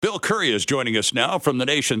Bill Curry is joining us now from the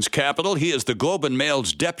nation's capital. He is the Globe and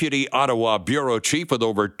Mail's Deputy Ottawa Bureau Chief with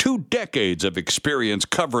over 2 decades of experience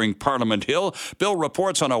covering Parliament Hill. Bill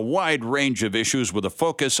reports on a wide range of issues with a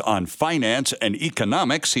focus on finance and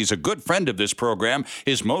economics. He's a good friend of this program.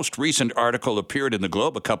 His most recent article appeared in the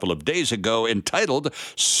Globe a couple of days ago entitled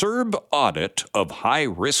CERB Audit of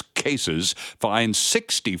High-Risk Cases Finds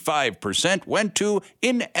 65% Went to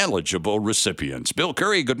Ineligible Recipients. Bill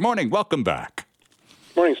Curry, good morning. Welcome back.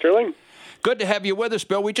 Morning, Sterling. Good to have you with us,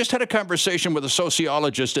 Bill. We just had a conversation with a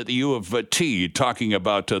sociologist at the U of T talking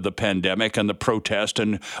about the pandemic and the protest,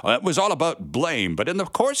 and it was all about blame. But in the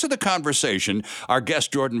course of the conversation, our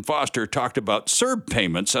guest Jordan Foster talked about CERB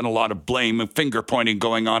payments and a lot of blame and finger-pointing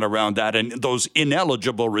going on around that and those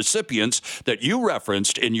ineligible recipients that you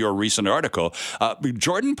referenced in your recent article.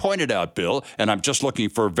 Jordan pointed out, Bill, and I'm just looking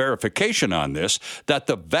for verification on this, that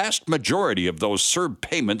the vast majority of those CERB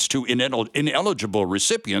payments to ineligible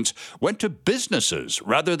recipients went to businesses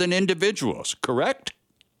rather than individuals, correct?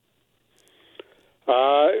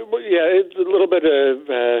 Yeah, it's a little bit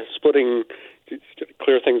of splitting to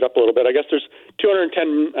clear things up a little bit. I guess there's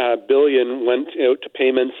 $210 billion went out to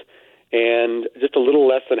payments, and just a little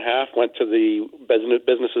less than half went to the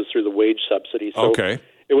businesses through the wage subsidy. So okay.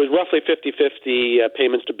 It was roughly 50-50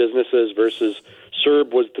 payments to businesses versus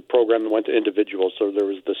CERB was the program that went to individuals. So there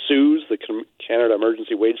was the CEWS, the Canada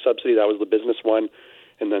Emergency Wage Subsidy, that was the business one.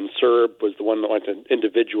 And then CERB was the one that went to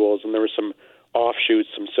individuals, and there were some offshoots,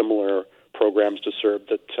 some similar programs to CERB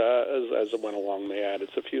that, as it went along, they added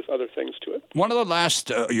a few other things to it. One of the last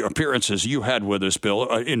appearances you had with us, Bill,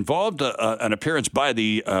 involved an appearance by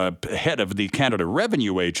the head of the Canada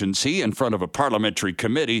Revenue Agency in front of a parliamentary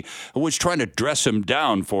committee who was trying to dress him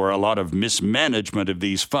down for a lot of mismanagement of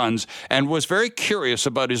these funds and was very curious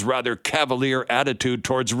about his rather cavalier attitude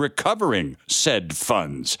towards recovering said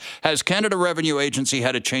funds. Has Canada Revenue Agency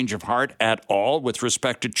had a change of heart at all with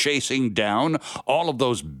respect to chasing down all of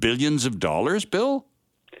those billions of dollars, Bill?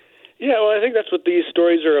 Yeah, well, I think that's what these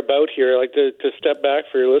stories are about here. Like to step back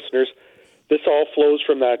for your listeners, this all flows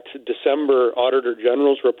from that December Auditor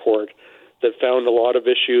General's report that found a lot of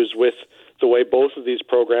issues with the way both of these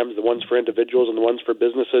programs, the ones for individuals and the ones for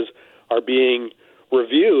businesses, are being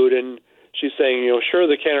reviewed. And she's saying, sure,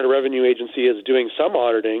 the Canada Revenue Agency is doing some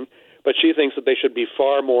auditing, but she thinks that they should be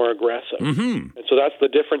far more aggressive. Mm-hmm. And so that's the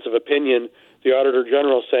difference of opinion. The Auditor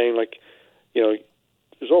General saying,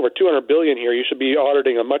 there's over $200 billion here. You should be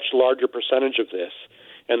auditing a much larger percentage of this.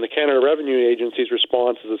 And the Canada Revenue Agency's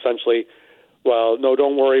response is essentially, well, no,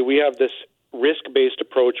 don't worry. We have this risk-based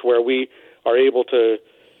approach where we are able to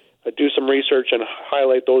do some research and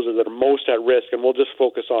highlight those that are most at risk, and we'll just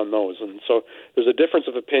focus on those. And so there's a difference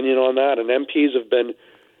of opinion on that. And MPs have been,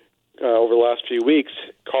 over the last few weeks,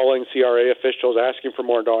 calling CRA officials, asking for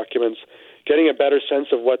more documents, getting a better sense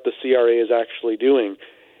of what the CRA is actually doing.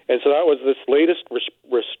 And so that was this latest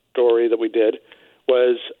story that we did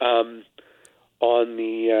was on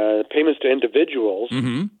the payments to individuals.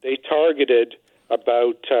 Mm-hmm. They targeted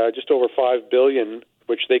about just over $5 billion,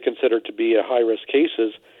 which they considered to be high-risk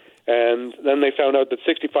cases. And then they found out that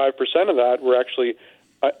 65% of that were actually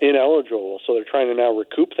ineligible, so they're trying to now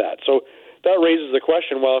recoup that. So that raises the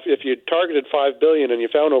question, well, if you targeted $5 billion and you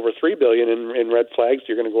found over $3 billion in red flags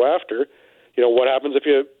you're going to go after, what happens if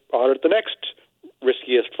you audit the next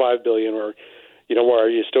riskiest $5 billion, or are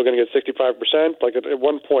you still going to get 65%? Like at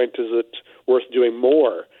one point, is it worth doing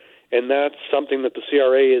more? And that's something that the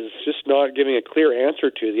CRA is just not giving a clear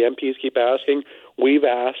answer to. The MPs keep asking, we've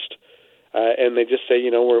asked, and they just say,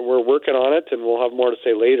 we're working on it, and we'll have more to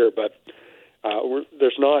say later. But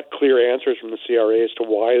there's not clear answers from the CRA as to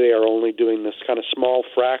why they are only doing this kind of small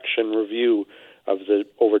fraction review of the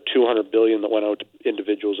over $200 billion that went out to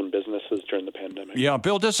individuals and businesses during the pandemic. Yeah,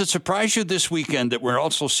 Bill, does it surprise you this weekend that we're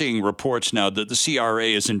also seeing reports now that the CRA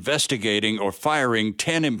is investigating or firing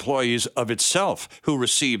 10 employees of itself who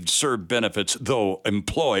received CERB benefits, though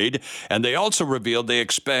employed, and they also revealed they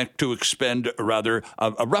expect to expend roughly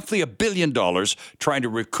 $1 billion trying to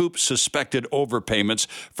recoup suspected overpayments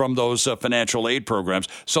from those financial aid programs.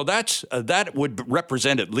 So that would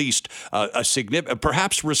represent at least a significant,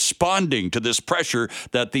 perhaps responding to this pressure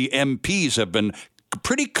that the MPs have been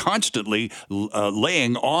pretty constantly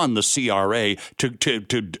laying on the CRA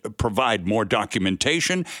to provide more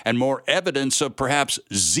documentation and more evidence of perhaps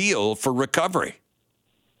zeal for recovery.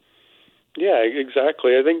 Yeah,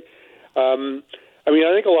 exactly. I think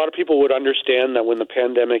a lot of people would understand that when the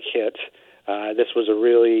pandemic hit, this was a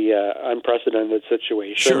really unprecedented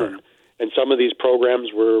situation. Sure. And some of these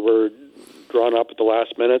programs were drawn up at the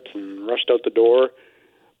last minute and rushed out the door.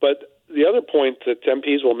 But the other point that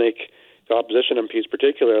MPs will make, the opposition MPs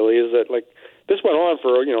particularly, is that this went on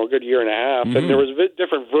for a good year and a half, and there was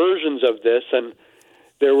different versions of this, and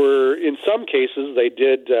there were, in some cases, they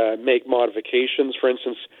did make modifications. For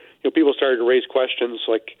instance, people started to raise questions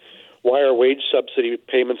like, why are wage subsidy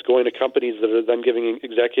payments going to companies that are then giving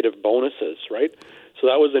executive bonuses, right? So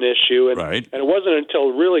that was an issue, and it wasn't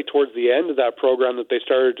until really towards the end of that program that they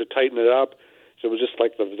started to tighten it up. So it was just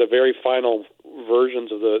like the very final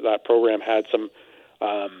versions of that program had some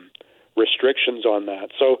restrictions on that.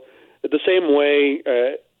 So the same way,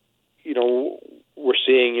 we're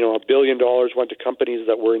seeing, $1 billion went to companies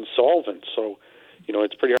that were insolvent. So,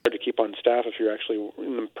 it's pretty hard to keep on staff if you're actually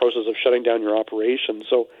in the process of shutting down your operation.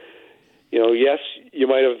 So, yes, you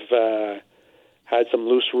might have had some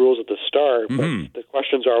loose rules at the start, but the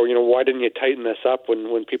questions are, why didn't you tighten this up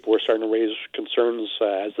when people were starting to raise concerns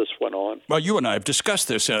as this went on? Well, you and I have discussed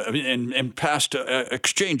this in past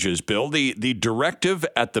exchanges, Bill. The directive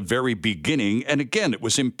at the very beginning, and again, it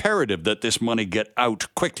was imperative that this money get out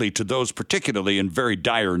quickly to those particularly in very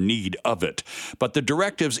dire need of it. But the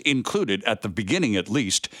directives included, at the beginning at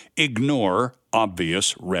least, ignore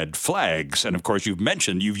obvious red flags. And of course, you've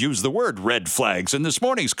used the word red flags in this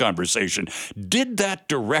morning's conversation. Did that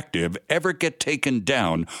directive ever get taken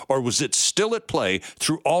down, or was it still at play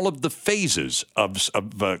through all of the phases of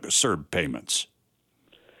CERB payments?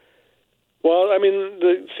 Well,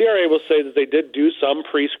 the CRA will say that they did do some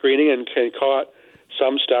pre-screening and caught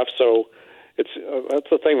some stuff. So that's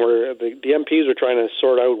the thing where the MPs are trying to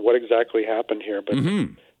sort out what exactly happened here. But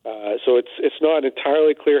so it's not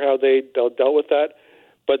entirely clear how they dealt with that.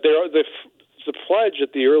 But the pledge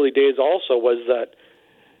at the early days also was that,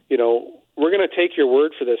 we're going to take your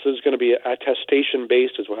word for this. This is going to be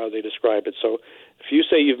attestation-based is how they describe it. So if you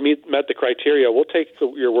say you've met the criteria, we'll take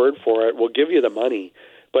your word for it. We'll give you the money.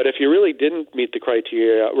 But if you really didn't meet the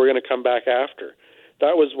criteria, we're going to come back after.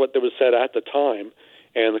 That was what was said at the time.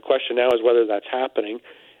 And the question now is whether that's happening.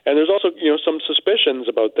 And there's also, some suspicions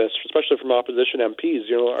about this, especially from opposition MPs.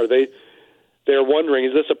 They're wondering,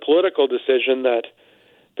 is this a political decision that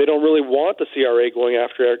they don't really want the CRA going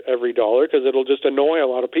after every dollar because it'll just annoy a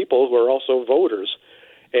lot of people who are also voters?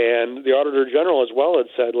 And the Auditor General as well had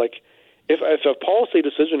said, if a policy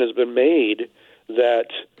decision has been made that,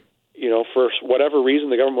 for whatever reason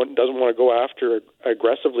the government doesn't want to go after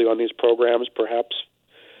aggressively on these programs, perhaps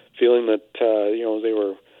feeling that, they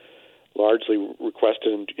were largely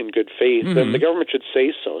requested in good faith, then the government should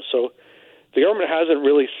say so. So the government hasn't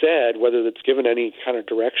really said whether it's given any kind of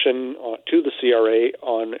direction to the CRA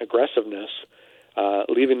on aggressiveness,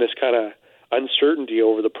 leaving this kind of uncertainty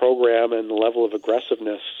over the program and the level of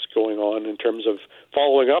aggressiveness going on in terms of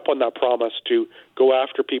following up on that promise to go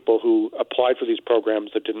after people who applied for these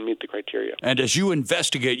programs that didn't meet the criteria. And as you and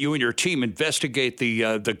your team investigate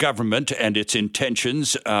the government and its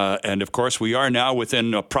intentions, and of course we are now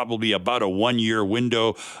within probably about a 1-year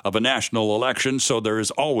window of a national election, so there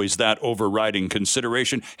is always that overriding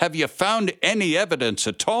consideration. Have you found any evidence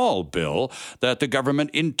at all, Bill, that the government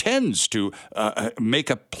intends to make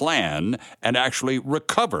a plan and actually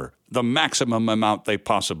recover the maximum amount they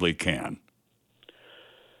possibly can?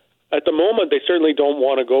 At the moment, they certainly don't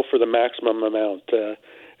want to go for the maximum amount,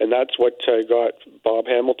 and that's what got Bob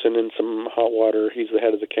Hamilton in some hot water. He's the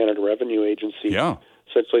head of the Canada Revenue Agency,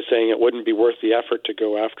 essentially saying it wouldn't be worth the effort to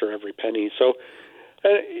go after every penny. So,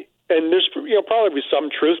 and there's probably some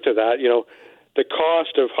truth to that. The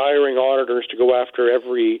cost of hiring auditors to go after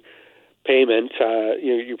every payment,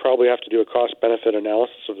 you probably have to do a cost-benefit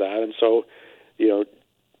analysis of that, and so,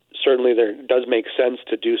 certainly there does make sense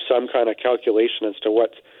to do some kind of calculation as to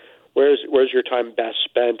where's your time best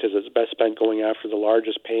spent? Is it best spent going after the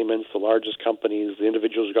largest payments, the largest companies, the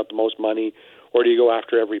individuals who got the most money, or do you go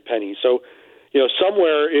after every penny? So,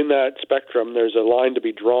 somewhere in that spectrum, there's a line to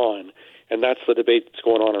be drawn, and that's the debate that's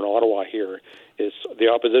going on in Ottawa here. Is the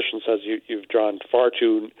opposition says you've drawn far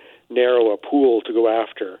too narrow a pool to go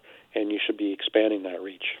after, and you should be expanding that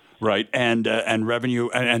reach. Right, and revenue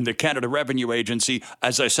and the Canada Revenue Agency,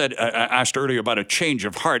 as I said, I asked earlier about a change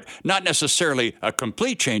of heart, not necessarily a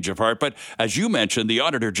complete change of heart, but as you mentioned, the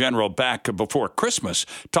Auditor General back before Christmas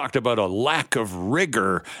talked about a lack of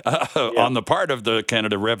rigor on the part of the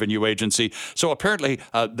Canada Revenue Agency. So apparently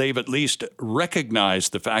they've at least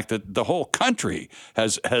recognized the fact that the whole country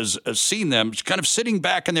has seen them kind of sitting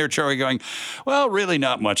back in their chair going, well, really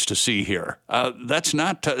not much to see here. It's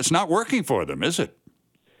not working for them, is it?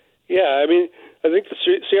 Yeah, I think the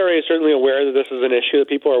CRA is certainly aware that this is an issue that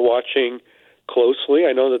people are watching closely.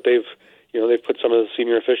 I know that they've put some of the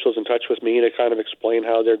senior officials in touch with me to kind of explain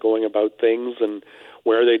how they're going about things and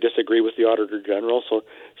where they disagree with the Auditor General. So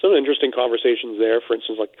some interesting conversations there. For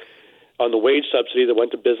instance, like on the wage subsidy that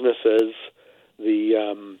went to businesses,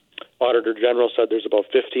 the Auditor General said there's about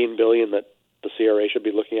 $15 billion that the CRA should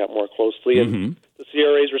be looking at more closely. And the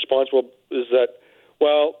CRA's response is that,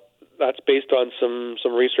 well, that's based on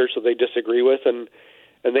some research that they disagree with, and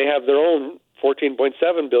they have their own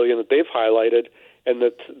 $14.7 billion that they've highlighted, and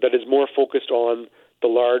that is more focused on the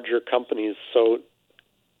larger companies. So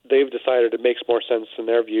they've decided it makes more sense, in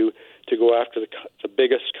their view, to go after the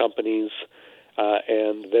biggest companies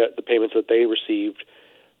and the payments that they received,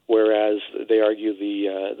 whereas they argue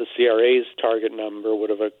the CRA's target number would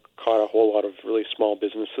have caught a whole lot of really small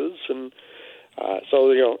businesses. And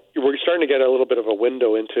so, we're starting to get a little bit of a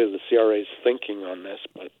window into the CRA's thinking on this,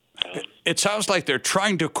 but it sounds like they're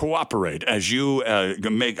trying to cooperate as you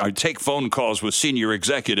take phone calls with senior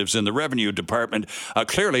executives in the Revenue Department.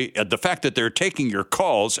 Clearly, the fact that they're taking your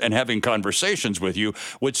calls and having conversations with you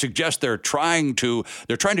would suggest they're trying to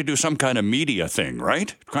do some kind of media thing,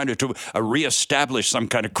 right? Trying to reestablish some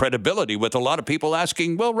kind of credibility with a lot of people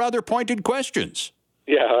asking, well, rather pointed questions.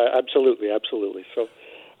 Yeah, absolutely. So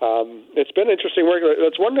it's been interesting work.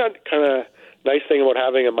 That's one kind of nice thing about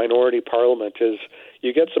having a minority parliament is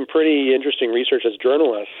you get some pretty interesting research as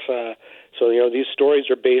journalists. So these stories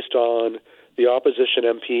are based on the opposition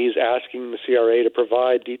MPs asking the CRA to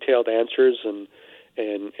provide detailed answers and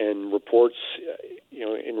reports,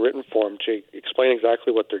 in written form to explain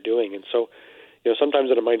exactly what they're doing. And so,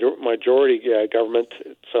 sometimes in a majority government,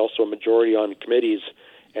 it's also a majority on committees,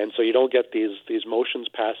 and so you don't get these motions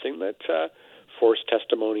passing that force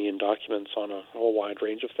testimony and documents on a whole wide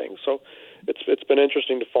range of things. So it's been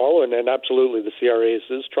interesting to follow, and absolutely the CRA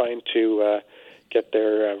is trying to get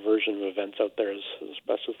their version of events out there as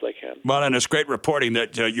best as they can. Well, and it's great reporting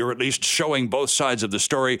that you're at least showing both sides of the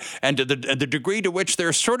story and the degree to which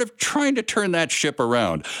they're sort of trying to turn that ship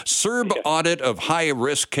around. CERB audit of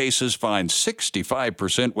high-risk cases finds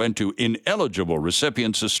 65% went to ineligible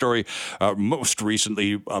recipients. A story most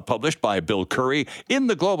recently published by Bill Curry in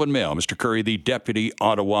the Globe and Mail. Mr. Curry, the Deputy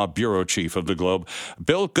Ottawa Bureau Chief of the Globe.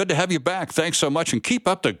 Bill, good to have you back. Thanks so much, and keep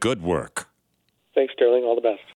up the good work. Thanks, Sterling. All the best.